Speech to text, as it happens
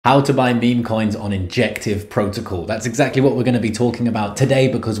How to buy meme coins on Injective protocol. That's exactly what we're going to be talking about today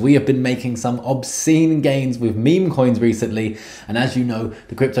because we have been making some obscene gains with meme coins recently. And as you know,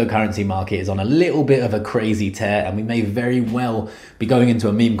 the cryptocurrency market is on a little bit of a crazy tear and we may very well be going into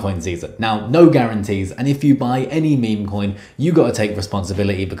a meme coin season. Now, no guarantees. And if you buy any meme coin, you got to take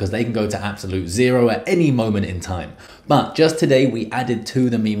responsibility because they can go to absolute zero at any moment in time. But just today, we added to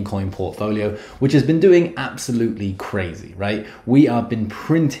the meme coin portfolio, which has been doing absolutely crazy, right? We have been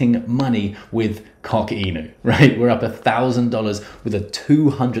printing money with Conor Kenny, right? We're up $1,000 with a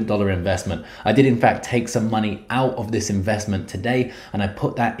 $200 investment. I did in fact take some money out of this investment today and I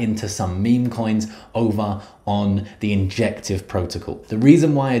put that into some meme coins over on the Injective protocol. The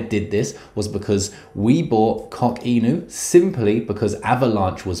reason why I did this was because we bought Conor Kenny simply because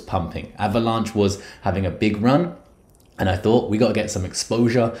Avalanche was pumping. Avalanche was having a big run. And I thought we got to get some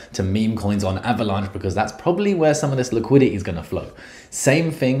exposure to meme coins on Avalanche because that's probably where some of this liquidity is going to flow. Same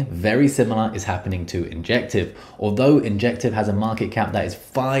thing, very similar is happening to Injective. Although Injective has a market cap that is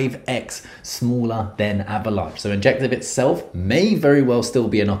 5x smaller than Avalanche. So Injective itself may very well still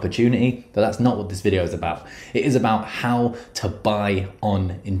be an opportunity, but that's not what this video is about. It is about how to buy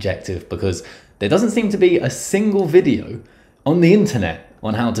on Injective because there doesn't seem to be a single video on the internet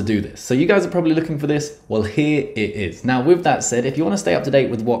on how to do this. So you guys are probably looking for this. Well, here it is. Now, with that said, if you want to stay up to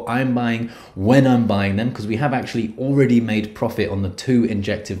date with what I'm buying, when I'm buying them, because we have actually already made profit on the 2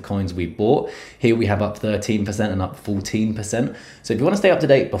 Injective coins we bought. Here we have up 13% and up 14%. So if you want to stay up to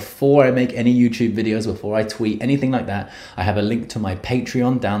date before I make any YouTube videos, before I tweet, anything like that, I have a link to my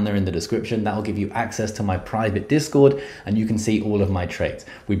Patreon down there in the description. That will give you access to my private Discord and you can see all of my trades.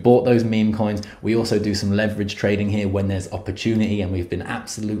 We bought those meme coins. We also do some leverage trading here when there's opportunity, and we've been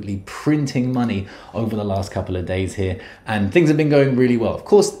absolutely printing money over the last couple of days here and things have been going really well. Of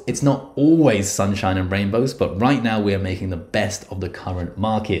course, it's not always sunshine and rainbows, but right now we are making the best of the current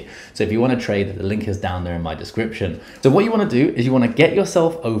market. So if you want to trade, the link is down there in my description. So what you want to do is you want to get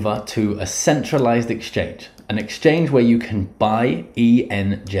yourself over to a centralized exchange, an exchange where you can buy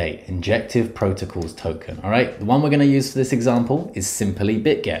ENJ, Injective Protocols token. All right, the one we're going to use for this example is simply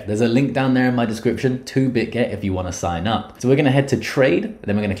BitGet. There's a link down there in my description to BitGet if you want to sign up. So we're going to head to trade,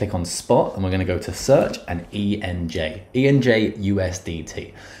 then we're going to click on spot and we're going to go to search and ENJ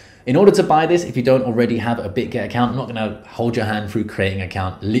USDT. In order to buy this, if you don't already have a BitGet account, I'm not going to hold your hand through creating an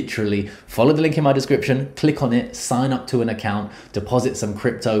account. Literally follow the link in my description, click on it, sign up to an account, deposit some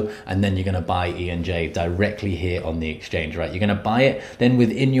crypto, and then you're going to buy ENJ directly here on the exchange, right? You're going to buy it. Then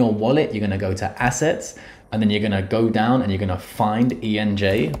within your wallet, you're going to go to assets, and then you're going to go down and you're going to find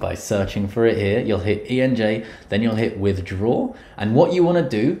ENJ by searching for it here. You'll hit ENJ, then you'll hit withdraw. And what you want to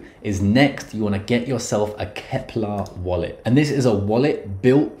do is next, you want to get yourself a Kepler wallet. And this is a wallet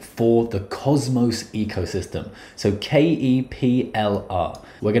built for the Cosmos ecosystem. So KEPLR.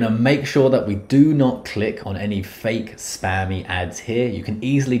 We're going to make sure that we do not click on any fake spammy ads here. You can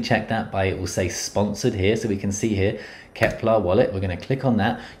easily check that by, it will say sponsored here. So we can see here, Kepler wallet, we're going to click on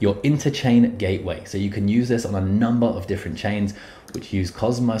that, your interchain gateway. So you can use this on a number of different chains which use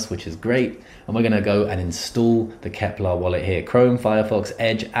Cosmos, which is great. And we're going to go and install the Kepler wallet here. Chrome, Firefox,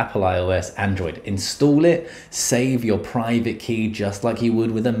 Edge, Apple iOS, Android. Install it, save your private key just like you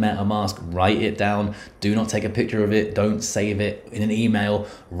would with a MetaMask. Write it down. Do not take a picture of it. Don't save it in an email.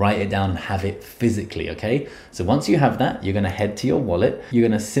 Write it down and have it physically, okay? So once you have that, you're going to head to your wallet. You're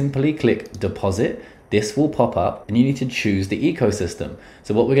going to simply click deposit. This will pop up and you need to choose the ecosystem.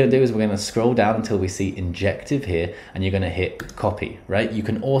 So what we're going to do is we're going to scroll down until we see Injective here and you're going to hit copy, right? You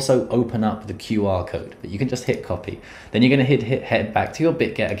can also open up the QR code, but you can just hit copy. Then you're going to head back to your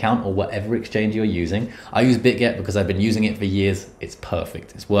BitGet account or whatever exchange you're using. I use BitGet because I've been using it for years. It's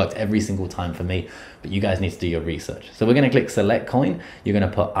perfect. It's worked every single time for me, but you guys need to do your research. So we're going to click select coin. You're going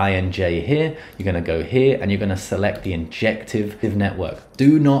to put INJ here. You're going to go here and you're going to select the Injective network.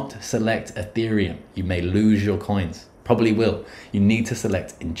 Do not select Ethereum. You may lose your coins. Probably will. You need to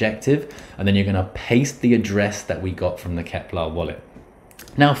select Injective and then you're going to paste the address that we got from the Kepler wallet.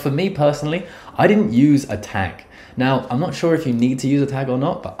 Now, for me personally, I didn't use a tag. Now, I'm not sure if you need to use a tag or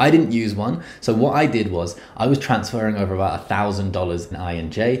not, but I didn't use one. So what I did was I was transferring over about $1,000 in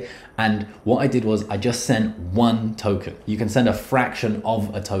INJ. And what I did was I just sent one token. You can send a fraction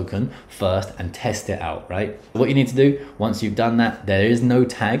of a token first and test it out, right? What you need to do once you've done that, there is no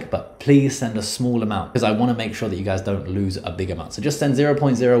tag, but please send a small amount because I want to make sure that you guys don't lose a big amount. So just send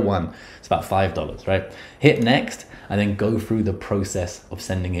 0.01. It's about $5, right? Hit next and then go through the process of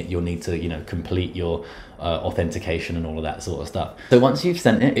sending it. You'll need to, complete your authentication authentication and all of that sort of stuff. So once you've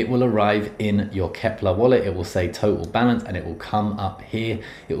sent it, it will arrive in your Kepler wallet. It will say total balance and it will come up here.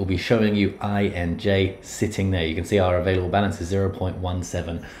 It will be showing you INJ sitting there. You can see our available balance is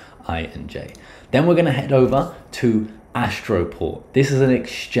 0.17 INJ. Then we're going to head over to Astroport. This is an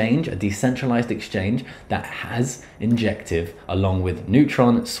exchange, a decentralized exchange that has Injective along with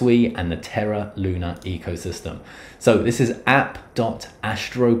Neutron, SWI, and the Terra Luna ecosystem. So this is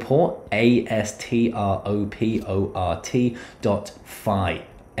app.astroport,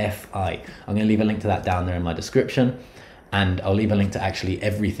 astroport.fi. I'm going to leave a link to that down there in my description, and I'll leave a link to actually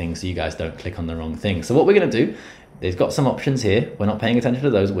everything so you guys don't click on the wrong thing. So what we're going to do, it's got some options here. We're not paying attention to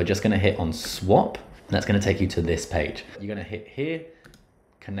those. We're just going to hit on swap. And that's going to take you to this page. You're going to hit here,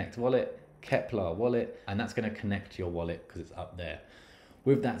 connect wallet, Kepler wallet, and that's going to connect your wallet because it's up there.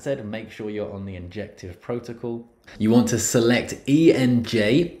 With that said, make sure you're on the Injective protocol. You want to select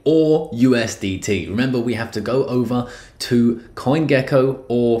ENJ or USDT. Remember, we have to go over to CoinGecko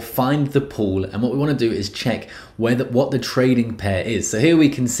or find the pool. And what we want to do is check what the trading pair is. So here we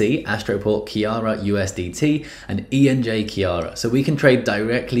can see Astroport Kiara USDT and ENJ Kiara. So we can trade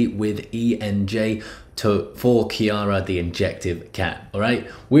directly with ENJ for Kiara, the Injective cat. All right.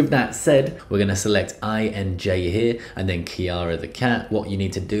 With that said, we're going to select INJ here and then Kiara the cat. What you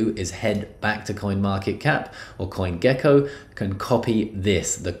need to do is head back to CoinMarketCap or CoinGecko, can copy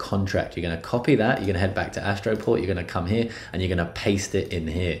this, the contract. You're going to copy that. You're going to head back to Astroport. You're going to come here and you're going to paste it in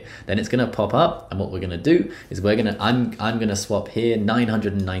here. Then it's going to pop up. And what we're going to do is I'm going to swap here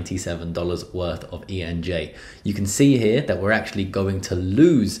 $997 worth of ENJ. You can see here that we're actually going to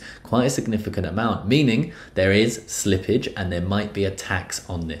lose quite a significant amount, meaning there is slippage and there might be a tax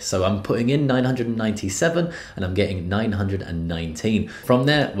on this. So I'm putting in 997 and I'm getting 919. From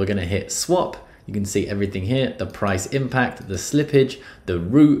there, we're going to hit swap. You can see everything here, the price impact, the slippage, the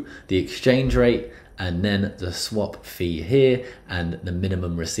route, the exchange rate, and then the swap fee here, and the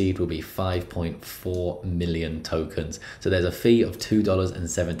minimum received will be 5.4 million tokens. So there's a fee of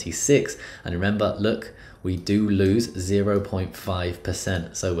 $2.76. And remember, look, we do lose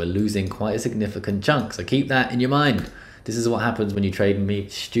 0.5%. So we're losing quite a significant chunk. So keep that in your mind. This is what happens when you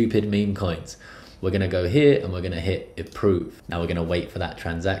trade stupid meme coins. We're going to go here and we're going to hit approve. Now we're going to wait for that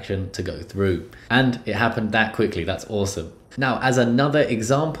transaction to go through. And it happened that quickly. That's awesome. Now, as another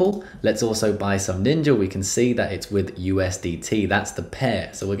example, let's also buy some Ninja. We can see that it's with USDT. That's the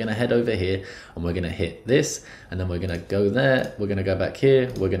pair. So we're going to head over here and we're going to hit this, and then we're going to go there. We're going to go back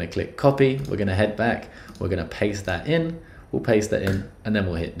here. We're going to click copy. We're going to head back. We're going to paste that in. We'll paste that in and then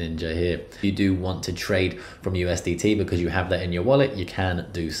we'll hit Ninja here. If you do want to trade from USDT because you have that in your wallet, you can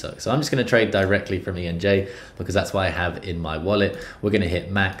do so. So I'm just going to trade directly from ENJ because that's what I have in my wallet. We're going to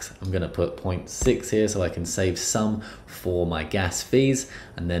hit max. I'm going to put 0.6 here so I can save some for my gas fees.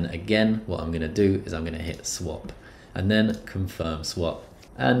 And then again, what I'm going to do is I'm going to hit swap and then confirm swap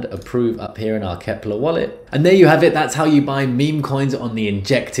and approve up here in our Kepler wallet. And there you have it. That's how you buy meme coins on the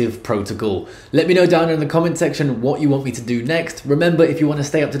Injective protocol. Let me know down in the comment section what you want me to do next. Remember, if you want to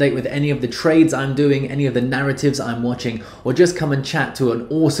stay up to date with any of the trades I'm doing, any of the narratives I'm watching, or just come and chat to an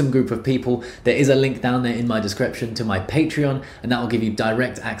awesome group of people, there is a link down there in my description to my Patreon, and that will give you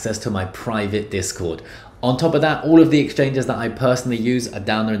direct access to my private Discord. On top of that, all of the exchanges that I personally use are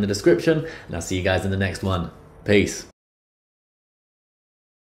down there in the description, and I'll see you guys in the next one. Peace.